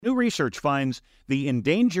New research finds the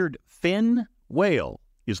endangered fin whale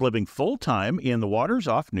is living full-time in the waters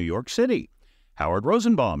off New York City. Howard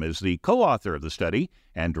Rosenbaum is the co-author of the study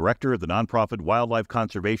and director of the nonprofit Wildlife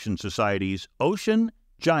Conservation Society's Ocean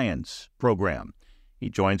Giants program. He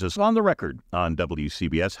joins us on the record on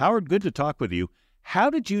WCBS. Howard, good to talk with you. How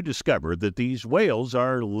did you discover that these whales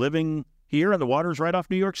are living here in the waters right off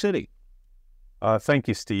New York City? Thank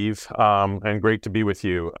you, Steve, and great to be with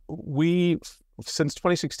you. Since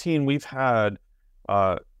 2016, we've had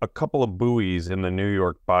a couple of buoys in the New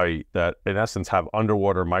York Bight that, in essence, have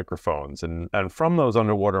underwater microphones. And from those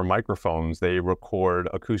underwater microphones, they record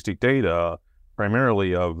acoustic data,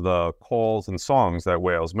 primarily of the calls and songs that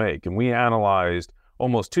whales make. And we analyzed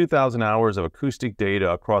almost 2,000 hours of acoustic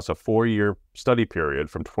data across a 4-year study period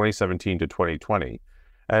from 2017 to 2020.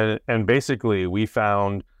 And basically, we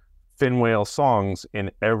found fin whale songs in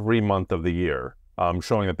every month of the year,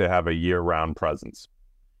 showing that they have a year-round presence.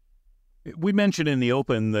 We mentioned in the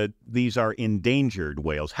open that these are endangered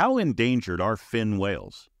whales. How endangered are fin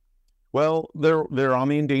whales? Well, they're on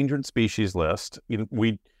the endangered species list.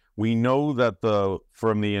 We know that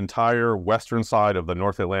from the entire western side of the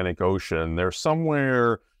North Atlantic Ocean, there's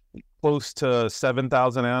somewhere close to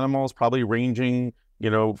 7,000 animals, probably ranging,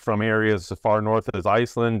 from areas as far north as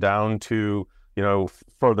Iceland down to,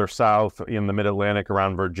 further south in the mid-Atlantic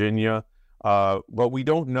around Virginia. But we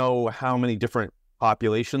don't know how many different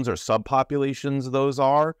populations or subpopulations those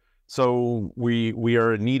are. So we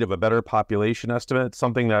are in need of a better population estimate,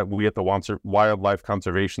 something that we at the Wildlife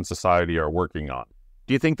Conservation Society are working on.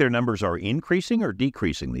 Do you think their numbers are increasing or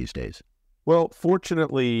decreasing these days? Well,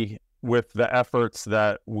 fortunately, with the efforts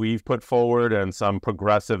that we've put forward and some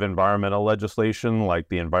progressive environmental legislation like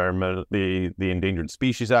the Endangered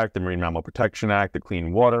Species Act, the Marine Mammal Protection Act, the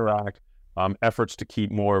Clean Water Act, efforts to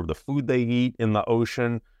keep more of the food they eat in the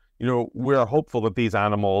ocean, we're hopeful that these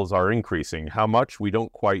animals are increasing. How much, we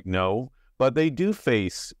don't quite know, but they do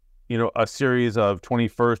face, a series of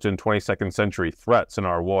 21st and 22nd century threats in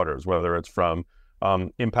our waters, whether it's from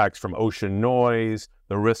impacts from ocean noise,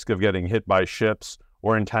 the risk of getting hit by ships,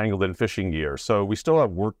 or entangled in fishing gear. So we still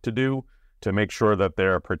have work to do to make sure that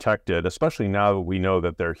they're protected, especially now that we know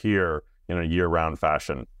that they're here in a year-round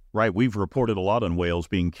fashion. Right. We've reported a lot on whales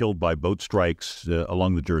being killed by boat strikes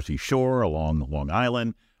along the Jersey Shore, along Long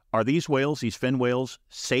Island. Are these whales, these fin whales,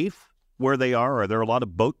 safe where they are? Are there a lot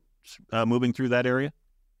of boats moving through that area?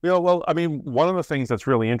 Well, one of the things that's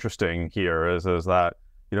really interesting here is that,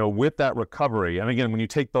 with that recovery, and again, when you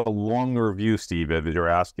take the longer view, Steve, that you're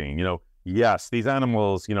asking, yes, these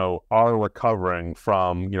animals, are recovering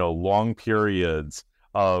from, long periods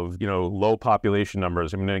of, low population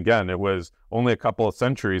numbers. Again, it was only a couple of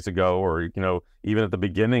centuries ago, or, even at the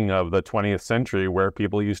beginning of the 20th century where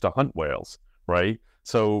people used to hunt whales, right?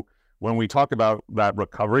 So when we talk about that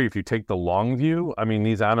recovery, if you take the long view,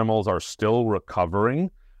 these animals are still recovering.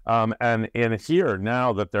 And here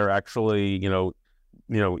now that they're actually,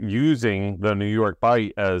 using the New York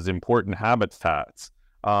Bight as important habitats,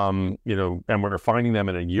 and we're finding them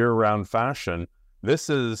in a year-round fashion, this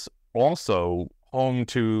is also home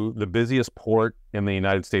to the busiest port in the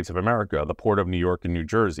United States of America, the Port of New York and New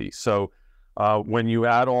Jersey. So when you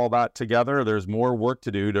add all that together, there's more work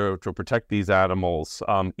to do to protect these animals,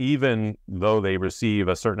 even though they receive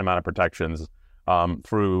a certain amount of protections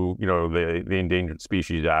through, the Endangered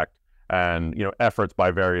Species Act and, efforts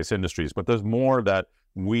by various industries. But there's more that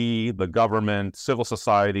we, the government, civil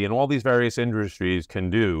society, and all these various industries can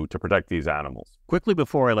do to protect these animals. Quickly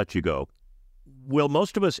before I let you go, will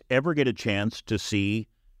most of us ever get a chance to see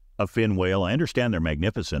a fin whale? I understand they're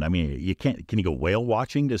magnificent. Can you go whale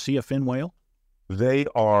watching to see a fin whale? They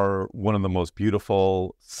are one of the most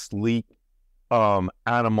beautiful, sleek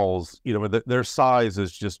animals. Their size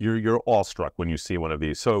is just, you're awestruck when you see one of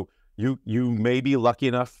these. So you may be lucky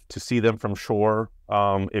enough to see them from shore.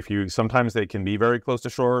 Sometimes they can be very close to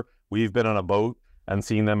shore. We've been on a boat and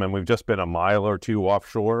seen them, and we've just been a mile or two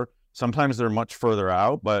offshore. Sometimes they're much further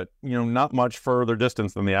out, but not much further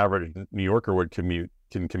distance than the average New Yorker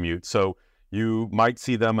can commute. So you might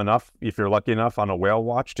see them enough, if you're lucky enough, on a whale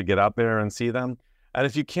watch to get out there and see them. And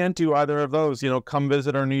if you can't do either of those, come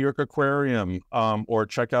visit our New York Aquarium, or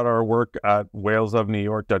check out our work at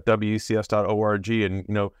whalesofnewyork.wcs.org.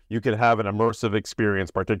 And, you could have an immersive experience,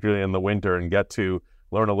 particularly in the winter, and get to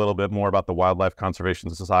learn a little bit more about the Wildlife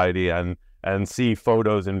Conservation Society and see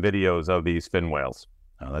photos and videos of these fin whales.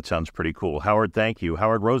 Oh, that sounds pretty cool. Howard, thank you.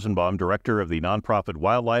 Howard Rosenbaum, director of the nonprofit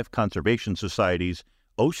Wildlife Conservation Society's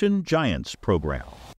Ocean Giants program.